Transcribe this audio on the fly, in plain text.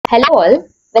Hello all,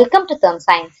 welcome to Therm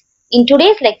Science. In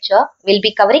today's lecture, we'll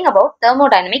be covering about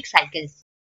thermodynamic cycles.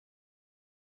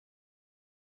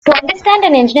 To understand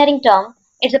an engineering term,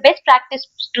 it's the best practice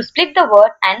to split the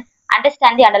word and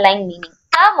understand the underlying meaning.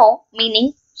 Thermo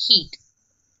meaning heat,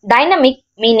 dynamic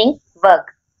meaning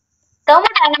work.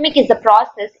 Thermodynamic is the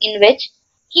process in which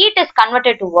heat is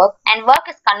converted to work and work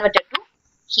is converted to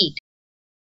heat.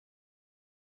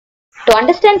 To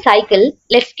understand cycle,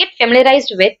 let's get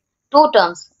familiarized with two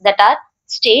terms that are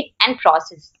state and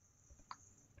process.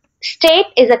 State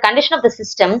is a condition of the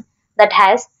system that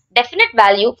has definite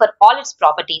value for all its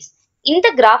properties. In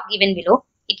the graph given below,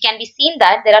 it can be seen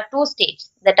that there are two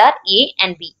states that are A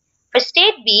and B. For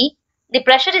state B, the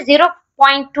pressure is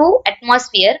 0.2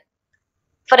 atmosphere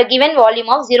for a given volume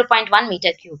of 0.1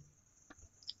 meter cube.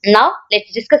 Now,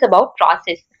 let's discuss about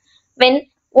process. When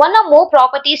one or more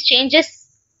properties changes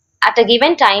at a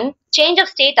given time, change of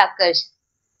state occurs,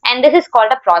 and this is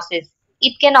called a process.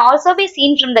 It can also be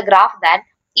seen from the graph that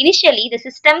initially the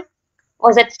system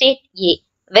was at state A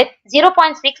with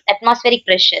 0.6 atmospheric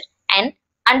pressure and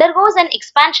undergoes an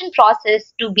expansion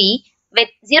process to B with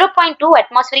 0.2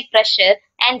 atmospheric pressure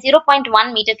and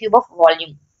 0.1 meter cube of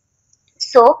volume.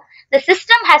 So, the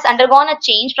system has undergone a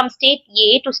change from state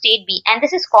A to state B, and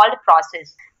this is called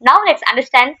process. Now, let's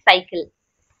understand cycle.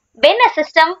 When a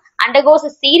system undergoes a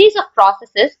series of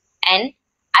processes and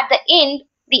at the end,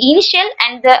 the initial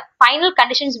and the final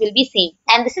conditions will be same,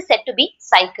 and this is said to be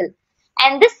cycle.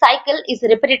 And this cycle is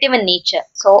repetitive in nature.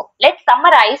 So, let's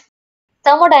summarize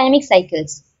thermodynamic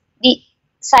cycles. The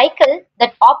cycle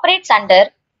that operates under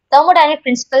thermodynamic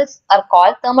principles are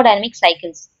called thermodynamic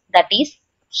cycles. That is,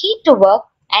 heat to work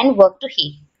and work to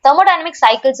heat. Thermodynamic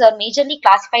cycles are majorly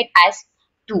classified as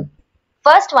two.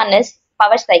 First one is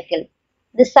power cycle.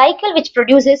 The cycle which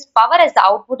produces power as the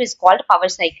output is called power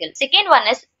cycle. Second one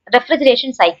is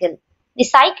refrigeration cycle. The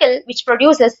cycle which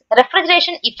produces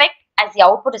refrigeration effect as the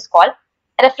output is called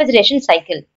refrigeration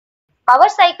cycle. Power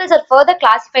cycles are further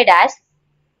classified as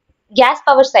gas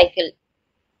power cycle.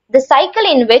 The cycle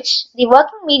in which the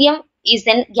working medium is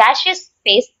in gaseous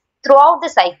phase throughout the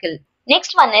cycle.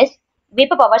 Next one is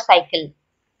vapor power cycle.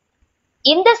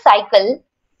 In this cycle,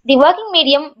 the working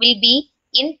medium will be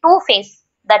in two phases,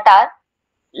 that are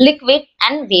liquid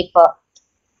and vapor.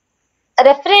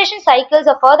 Refrigeration cycles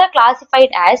are further classified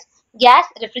as gas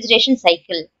refrigeration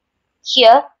cycle.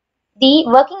 Here, the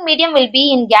working medium will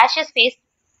be in gaseous phase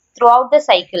throughout the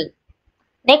cycle.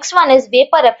 Next one is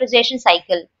vapor refrigeration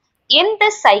cycle. In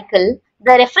this cycle,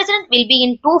 the refrigerant will be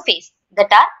in two phases,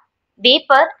 that are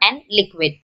vapor and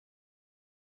liquid.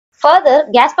 Further,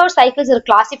 gas power cycles are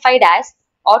classified as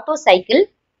Otto cycle,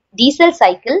 diesel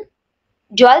cycle,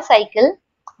 Joule cycle,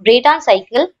 Brayton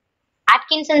cycle,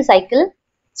 Atkinson cycle,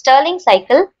 Stirling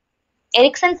cycle,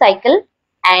 Ericsson cycle,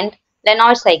 and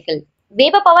Lenard cycle.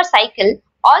 Vapor power cycle,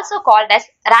 also called as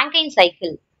Rankine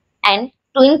cycle, and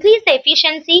to increase the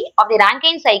efficiency of the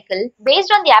Rankine cycle,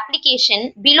 based on the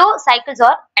application, below cycles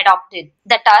are adopted,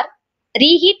 that are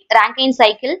reheat Rankine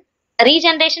cycle,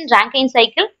 regeneration Rankine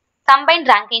cycle, combined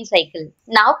Rankine cycle.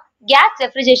 Now, gas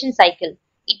refrigeration cycle.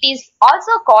 It is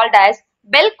also called as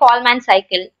Bell-Coleman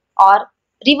cycle or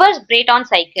reverse Brayton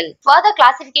cycle. Further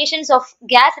classifications of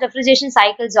gas refrigeration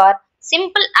cycles are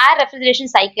simple air refrigeration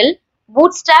cycle,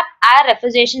 bootstrap air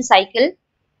refrigeration cycle,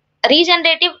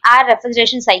 regenerative air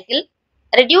refrigeration cycle,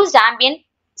 reduced ambient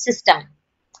system.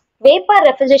 Vapor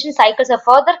refrigeration cycles are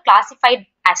further classified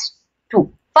as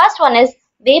two. First one is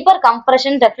vapor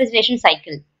compression refrigeration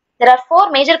cycle. There are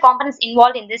four major components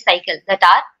involved in this cycle, that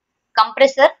are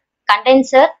compressor,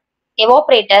 condenser,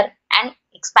 evaporator, and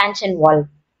expansion valve.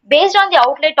 Based on the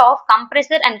outlet of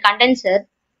compressor and condenser,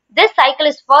 this cycle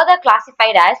is further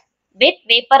classified as wet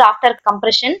vapor after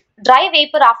compression, dry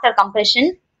vapor after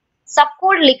compression,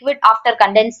 subcooled liquid after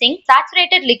condensing,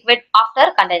 saturated liquid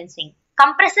after condensing.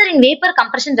 Compressor in vapor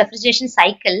compression refrigeration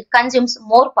cycle consumes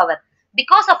more power.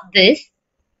 Because of this,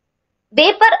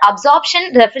 vapor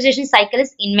absorption refrigeration cycle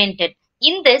is invented.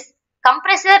 In this,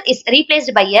 compressor is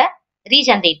replaced by a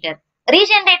regenerator.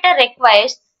 Regenerator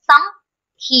requires some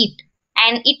heat,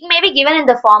 and it may be given in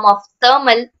the form of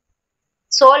thermal,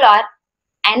 solar,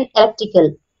 and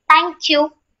electrical. Thank you.